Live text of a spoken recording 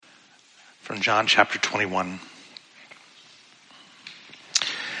from John chapter 21.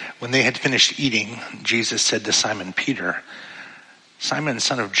 When they had finished eating, Jesus said to Simon Peter, "Simon,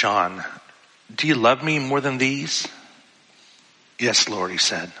 son of John, do you love me more than these?" "Yes, Lord," he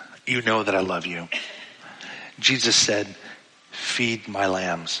said. "You know that I love you." Jesus said, "Feed my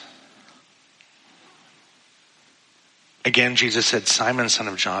lambs." Again, Jesus said, "Simon, son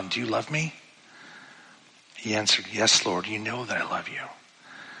of John, do you love me?" He answered, "Yes, Lord, you know that I love you."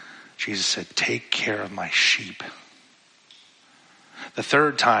 Jesus said, "Take care of my sheep." The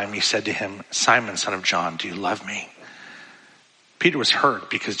third time he said to him, "Simon, son of John, do you love me?" Peter was hurt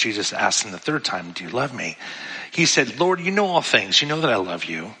because Jesus asked him the third time, "Do you love me?" He said, "Lord, you know all things. You know that I love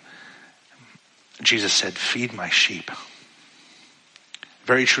you." Jesus said, "Feed my sheep.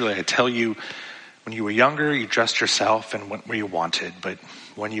 Very truly, I tell you, when you were younger, you dressed yourself and went where you wanted. But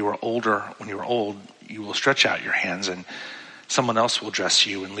when you are old, you will stretch out your hands and someone else will dress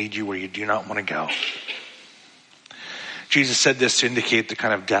you and lead you where you do not want to go." Jesus said this to indicate the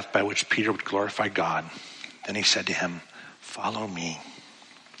kind of death by which Peter would glorify God. Then he said to him, "Follow me."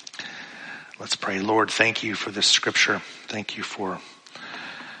 Let's pray. Lord, thank you for this scripture. Thank you for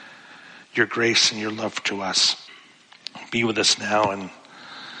your grace and your love to us. Be with us now and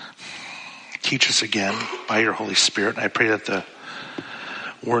teach us again by your Holy Spirit. I pray that the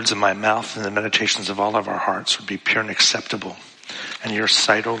words of my mouth and the meditations of all of our hearts would be pure and acceptable. And your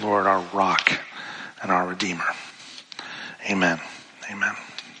sight, O Lord, our rock and our Redeemer. Amen. Amen.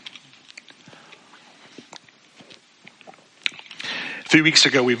 3 weeks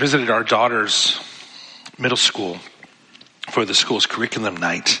ago, we visited our daughter's middle school for the school's curriculum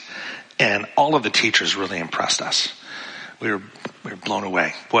night, and all of the teachers really impressed us. We were blown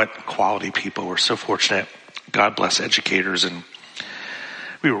away. What quality people. We're so fortunate. God bless educators, and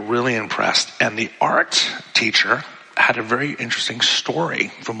we were really impressed. And the art teacher had a very interesting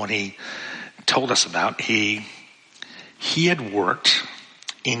story from what he told us about. He had worked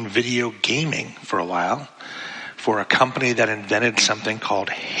in video gaming for a while for a company that invented something called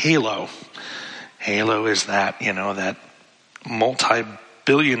Halo. Halo is that, that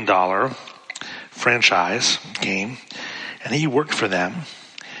multi-billion-dollar franchise game. And he worked for them.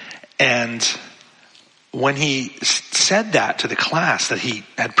 And when he said that to the class, that he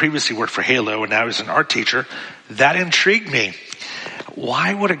had previously worked for Halo and now he's an art teacher, that intrigued me.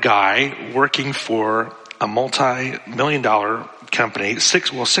 Why would a guy working for a multi-million-dollar company,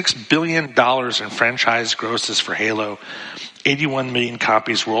 $6 billion in franchise grosses for Halo, 81 million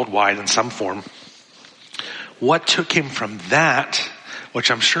copies worldwide in some form, what took him from that,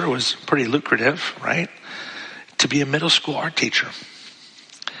 which I'm sure was pretty lucrative, right, to be a middle school art teacher?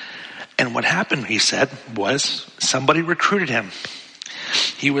 And what happened, he said, was somebody recruited him.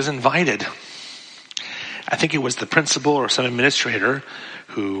 He was invited. I think it was the principal or some administrator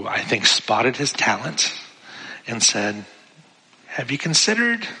who I think spotted his talent and said, "Have you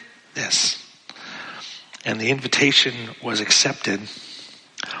considered this?" And the invitation was accepted.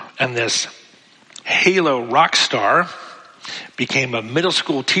 And this Halo rock star became a middle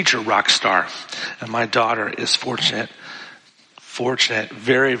school teacher rock star. And my daughter is fortunate,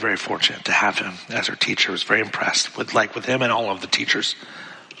 very, very fortunate to have him as her teacher. I was very impressed with him and all of the teachers.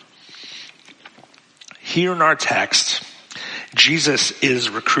 Here in our text, Jesus is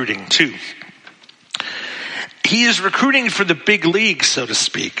recruiting too. He is recruiting for the big league, so to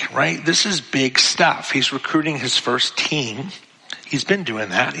speak, right? This is big stuff. He's recruiting his first team. He's been doing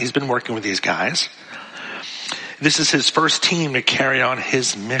that. He's been working with these guys. This is his first team to carry on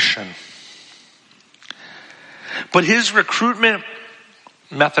his mission. But his recruitment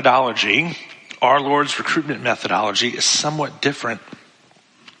methodology, our Lord's recruitment methodology, is somewhat different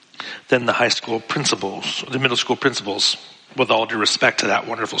than the high school principals, the middle school principals, with all due respect to that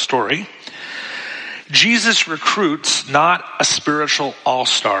wonderful story. Jesus recruits not a spiritual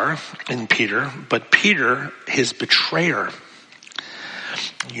all-star in Peter, but Peter, his betrayer.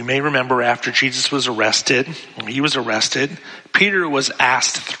 You may remember after Jesus was arrested, when he was arrested, Peter was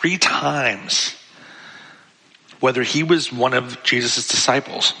asked 3 times whether he was one of Jesus'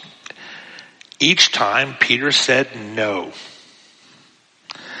 disciples. Each time, Peter said no.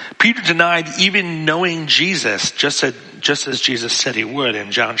 Peter denied even knowing Jesus, just as Jesus said he would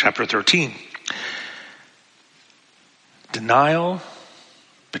in John chapter 13. Denial,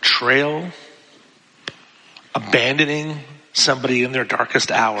 betrayal, abandoning somebody in their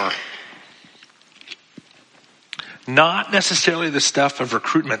darkest hour. Not necessarily the stuff of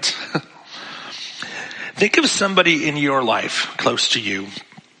recruitment. Think of somebody in your life close to you,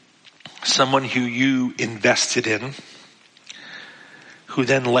 someone who you invested in, who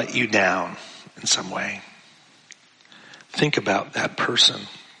then let you down in some way. Think about that person.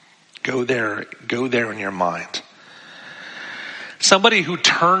 Go there in your mind. Somebody who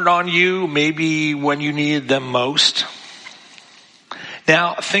turned on you maybe when you needed them most.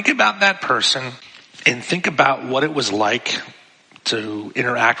 Now, think about that person and think about what it was like to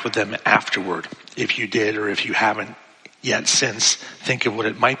interact with them afterward. If you did or if you haven't yet since, think of what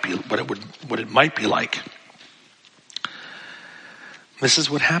it might be, what it might be like. This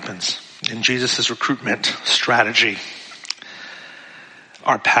is what happens in Jesus' recruitment strategy.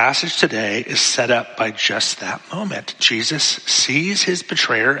 Our passage today is set up by just that moment. Jesus sees his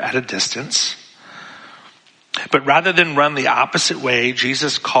betrayer at a distance, but rather than run the opposite way,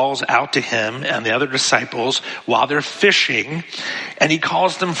 Jesus calls out to him and the other disciples while they're fishing, and he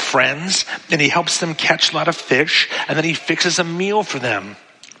calls them friends, and he helps them catch a lot of fish, and then he fixes a meal for them.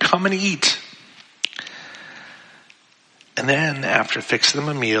 Come and eat. And then after fixing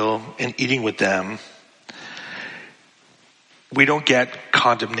them a meal and eating with them, we don't get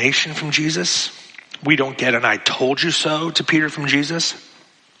condemnation from Jesus. We don't get an "I told you so" to Peter from Jesus.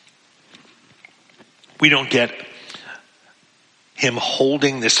 We don't get him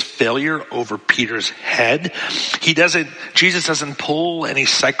holding this failure over Peter's head. Jesus doesn't pull any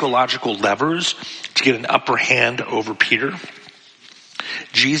psychological levers to get an upper hand over Peter.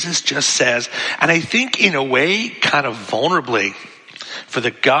 Jesus just says, and I think in a way kind of vulnerably, for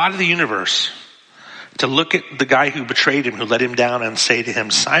the God of the universe to look at the guy who betrayed him, who let him down, and say to him,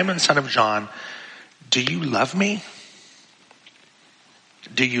 "Simon, son of John, do you love me?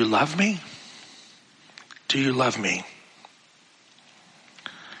 Do you love me? Do you love me?"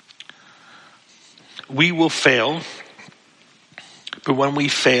 We will fail, but when we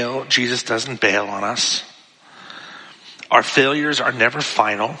fail, Jesus doesn't bail on us. Our failures are never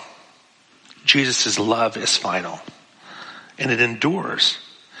final. Jesus' love is final, and it endures.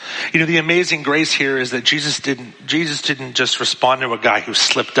 You know, the amazing grace here is that Jesus didn't just respond to a guy who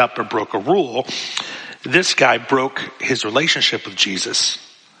slipped up or broke a rule. This guy broke his relationship with Jesus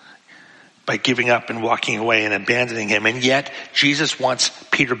by giving up and walking away and abandoning him. And yet Jesus wants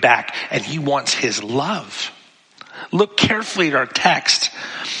Peter back, and he wants his love. Look carefully at our text.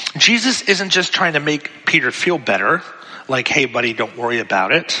 Jesus isn't just trying to make Peter feel better, like, "Hey buddy, don't worry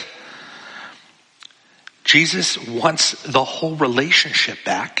about it." Jesus wants the whole relationship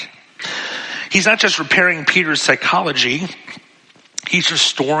back. He's not just repairing Peter's psychology. He's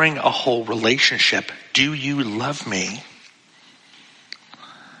restoring a whole relationship. Do you love me?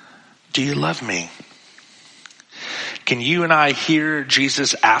 Do you love me? Can you and I hear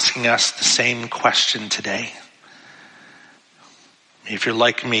Jesus asking us the same question today? If you're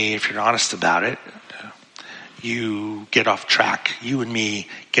like me, if you're honest about it, you get off track. You and me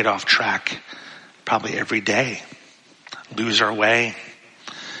get off track probably every day. Lose our way.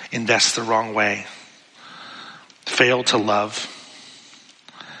 Invest the wrong way. Fail to love.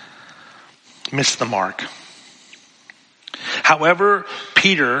 Miss the mark. However,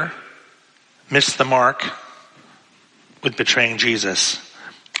 Peter missed the mark with betraying Jesus.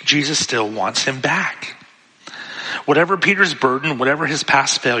 Jesus still wants him back. Whatever Peter's burden, whatever his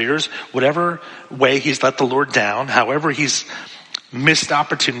past failures, whatever way he's let the Lord down, however he's missed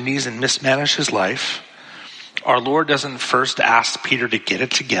opportunities and mismanaged his life, our Lord doesn't first ask Peter to get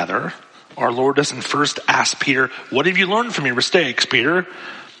it together. Our Lord doesn't first ask Peter, "What have you learned from your mistakes, Peter?"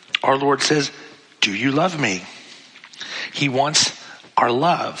 Our Lord says, "Do you love me?" He wants our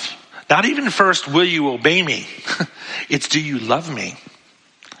love. Not even first, "Will you obey me?" It's, "Do you love me?"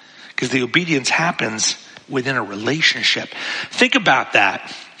 Because the obedience happens within a relationship. Think about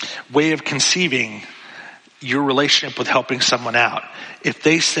that way of conceiving your relationship with helping someone out. If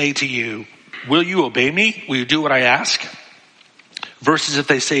they say to you, "Will you obey me? Will you do what I ask?" Versus if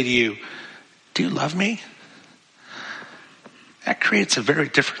they say to you, "Do you love me?" That creates a very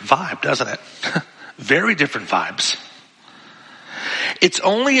different vibe, doesn't it? Very different vibes. It's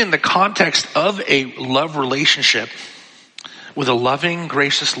only in the context of a love relationship with a loving,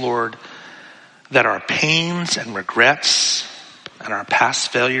 gracious Lord that our pains and regrets and our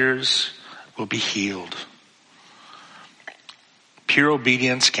past failures will be healed. Pure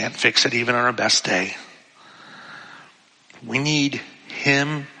obedience can't fix it even on our best day. We need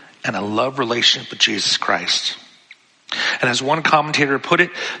him and a love relationship with Jesus Christ. And as one commentator put it,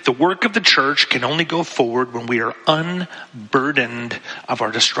 the work of the church can only go forward when we are unburdened of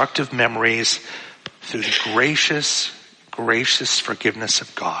our destructive memories through the gracious forgiveness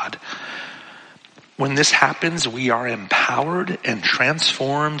of God. When this happens, we are empowered and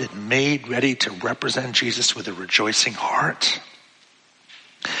transformed and made ready to represent Jesus with a rejoicing heart.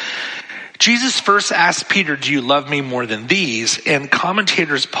 Jesus first asked Peter, "Do you love me more than these?" And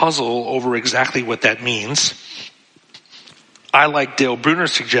commentators puzzle over exactly what that means. I like Dale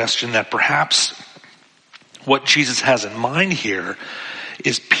Bruner's suggestion that perhaps what Jesus has in mind here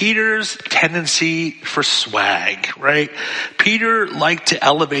is Peter's tendency for swag, right? Peter liked to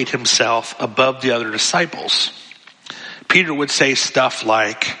elevate himself above the other disciples. Peter would say stuff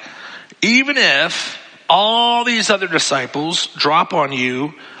like, even if all these other disciples drop on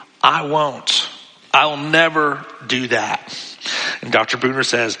you, I won't. I will never do that. And Dr. Bruner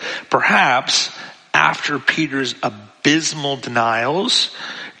says, perhaps after Peter's abysmal denials,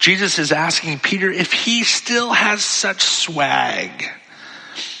 Jesus is asking Peter if he still has such swag.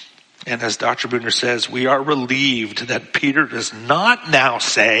 And as Dr. Bruner says, we are relieved that Peter does not now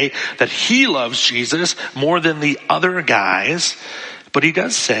say that he loves Jesus more than the other guys, but he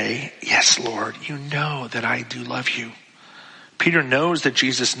does say, yes, Lord, you know that I do love you. Peter knows that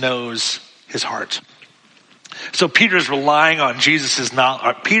Jesus knows his heart. So Peter's relying on Jesus'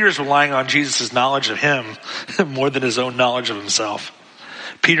 knowledge of him more than his own knowledge of himself.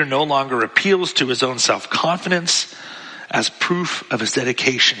 Peter no longer appeals to his own self-confidence as proof of his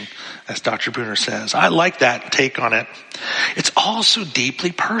dedication, as Dr. Bruner says. I like that take on it. It's also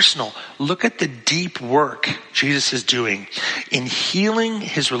deeply personal. Look at the deep work Jesus is doing in healing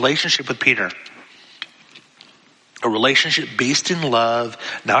his relationship with Peter. A relationship based in love,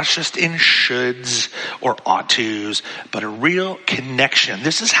 not just in shoulds or ought tos, but a real connection.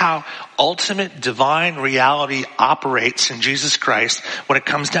 This is how ultimate divine reality operates in Jesus Christ when it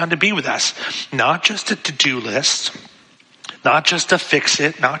comes down to be with us. Not just a to-do list, not just a fix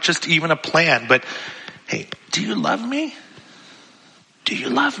it, not just even a plan, but hey, do you love me? Do you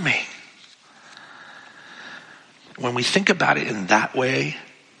love me? When we think about it in that way,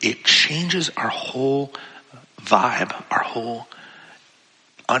 it changes our whole vibe, our whole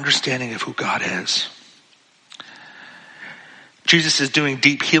understanding of who God is. Jesus is doing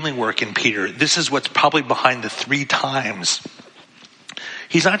deep healing work in Peter. This is what's probably behind the 3 times.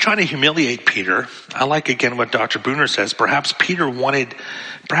 He's not trying to humiliate Peter. I like again what Dr. Bruner says. Perhaps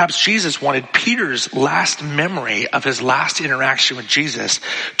Jesus wanted Peter's last memory of his last interaction with Jesus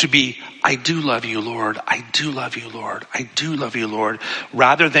to be, I do love you, Lord. I do love you, Lord. I do love you, Lord.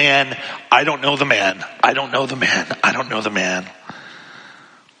 Rather than, I don't know the man. I don't know the man. I don't know the man.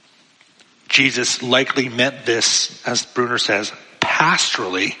 Jesus likely meant this, as Bruner says,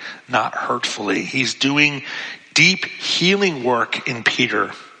 pastorally, not hurtfully. He's doing deep healing work in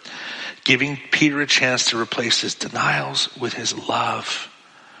Peter, giving Peter a chance to replace his denials with his love.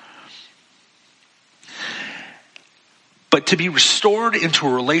 But to be restored into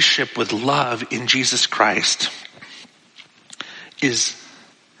a relationship with love in Jesus Christ is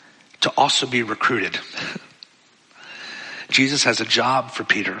to also be recruited. Jesus has a job for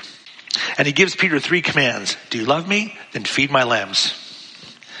Peter. And he gives Peter 3 commands. Do you love me? Then feed my lambs.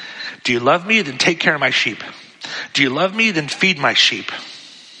 Do you love me? Then take care of my sheep. Do you love me? Then feed my sheep.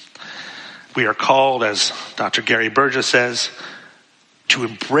 We are called, as Dr. Gary Burgess says, to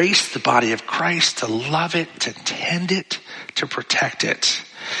embrace the body of Christ, to love it, to tend it, to protect it.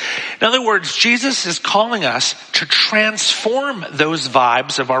 In other words, Jesus is calling us to transform those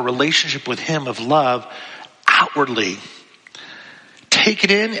vibes of our relationship with him of love outwardly. Take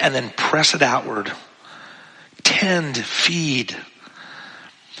it in and then press it outward. Tend, feed.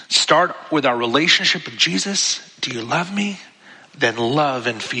 Start with our relationship with Jesus. Do you love me? Then love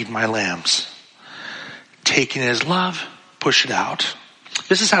and feed my lambs. Taking his love, push it out.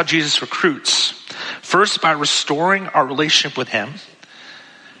 This is how Jesus recruits. First, by restoring our relationship with him.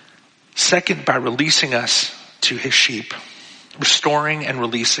 Second, by releasing us to his sheep. Restoring and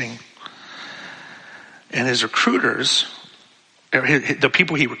releasing. And his recruiters, the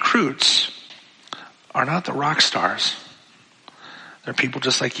people he recruits, are not the rock stars. They're people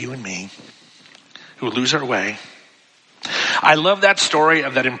just like you and me who lose our way. I love that story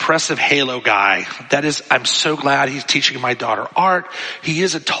of that impressive halo guy. I'm so glad he's teaching my daughter art. He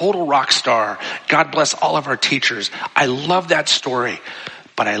is a total rock star. God bless all of our teachers. I love that story,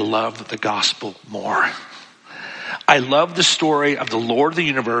 but I love the gospel more. I love the story of the Lord of the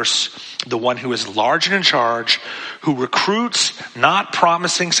universe, the one who is large and in charge, who recruits not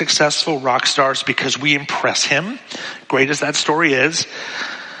promising successful rock stars because we impress him, great as that story is,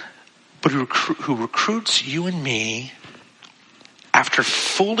 but who recruits you and me after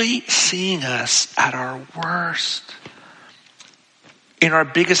fully seeing us at our worst, in our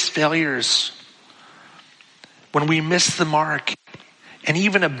biggest failures, when we miss the mark and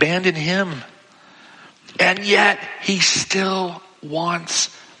even abandon him. And yet he still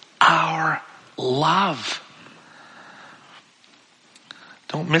wants our love.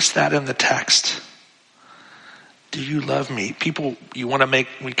 Don't miss that in the text. Do you love me? People,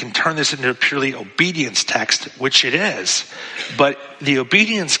 we can turn this into a purely obedience text, which it is. But the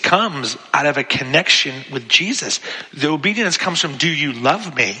obedience comes out of a connection with Jesus. The obedience comes from, do you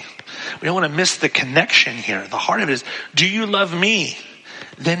love me? We don't want to miss the connection here. The heart of it is, do you love me?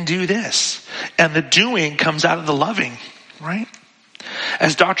 Then do this. And the doing comes out of the loving, right?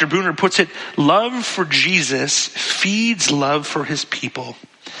 As Dr. Bruner puts it, love for Jesus feeds love for his people.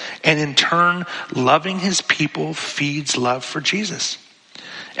 And in turn, loving his people feeds love for Jesus.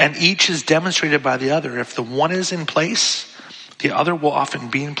 And each is demonstrated by the other. If the one is in place, the other will often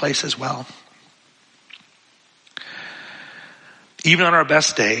be in place as well. Even on our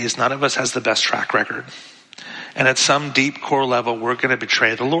best days, none of us has the best track record. And at some deep core level, we're going to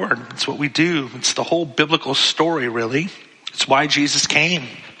betray the Lord. It's what we do. It's the whole biblical story, really. It's why Jesus came.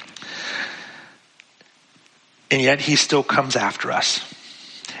 And yet he still comes after us.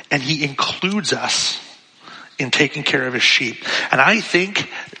 And he includes us in taking care of his sheep. And I think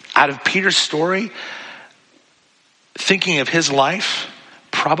out of Peter's story, thinking of his life,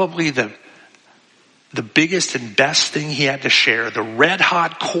 probably the biggest and best thing he had to share, the red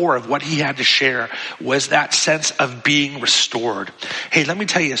hot core of what he had to share, was that sense of being restored. Hey, let me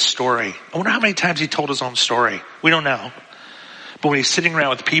tell you a story. I wonder how many times he told his own story. We don't know. But when he's sitting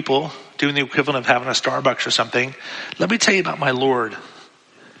around with people, doing the equivalent of having a Starbucks or something, let me tell you about my Lord.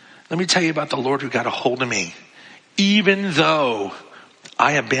 Let me tell you about the Lord who got a hold of me, even though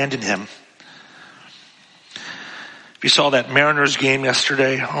I abandoned him. If you saw that Mariners game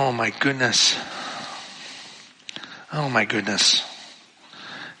yesterday, oh my goodness. Oh my goodness.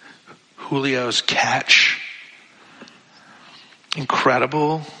 Julio's catch.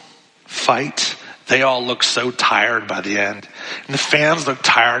 Incredible fight. They all look so tired by the end. And the fans look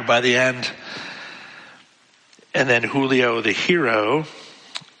tired by the end. And then Julio, the hero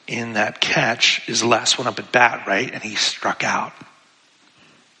in that catch, is the last one up at bat, right? And he struck out.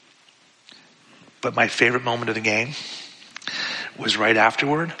 But my favorite moment of the game was right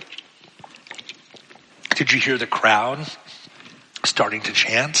afterward. Did you hear the crowd starting to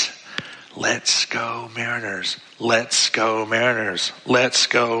chant? Let's go Mariners. Let's go Mariners. Let's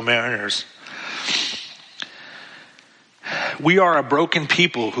go Mariners. We are a broken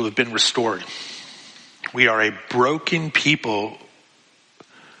people who have been restored. We are a broken people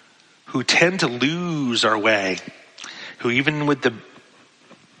who tend to lose our way, who even with the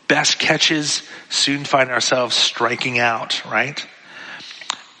best catches soon find ourselves striking out, right?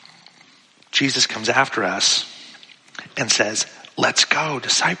 Jesus comes after us and says, let's go,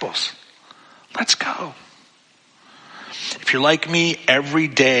 disciples. Let's go. If you're like me, every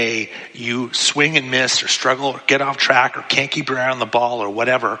day you swing and miss or struggle or get off track or can't keep your eye on the ball or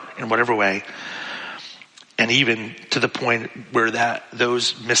whatever, in whatever way. And even to the point where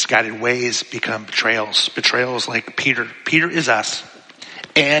those misguided ways become betrayals. Betrayals like Peter. Peter is us.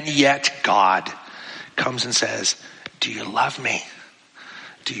 And yet God comes and says, do you love me?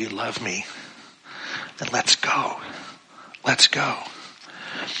 Do you love me? Then let's go. Let's go.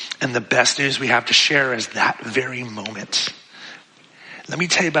 And the best news we have to share is that very moment. Let me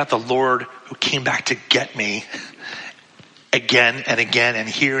tell you about the Lord who came back to get me again and again and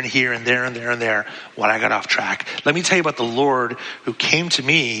here and there and there and there when I got off track. Let me tell you about the Lord who came to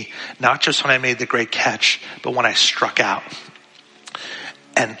me, not just when I made the great catch, but when I struck out.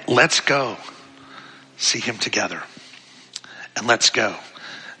 And let's go see him together. And let's go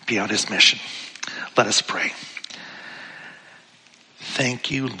be on his mission. Let us pray.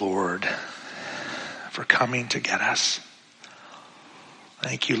 Thank you, Lord, for coming to get us.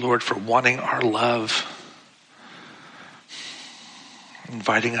 Thank you, Lord, for wanting our love,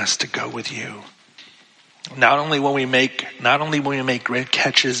 inviting us to go with you. Not only when we make great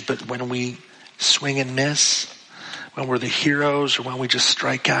catches, but when we swing and miss, when we're the heroes, or when we just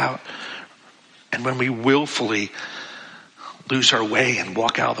strike out, and when we willfully lose our way and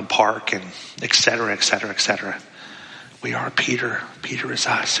walk out of the park, and et cetera, et cetera, et cetera. We are Peter. Peter is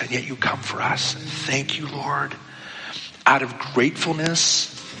us, and yet you come for us. Thank you, Lord. Out of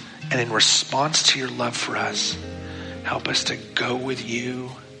gratefulness and in response to your love for us, help us to go with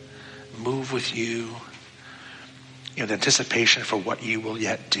you, move with you, in anticipation for what you will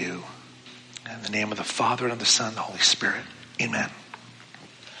yet do. In the name of the Father, and of the Son, and the Holy Spirit. Amen.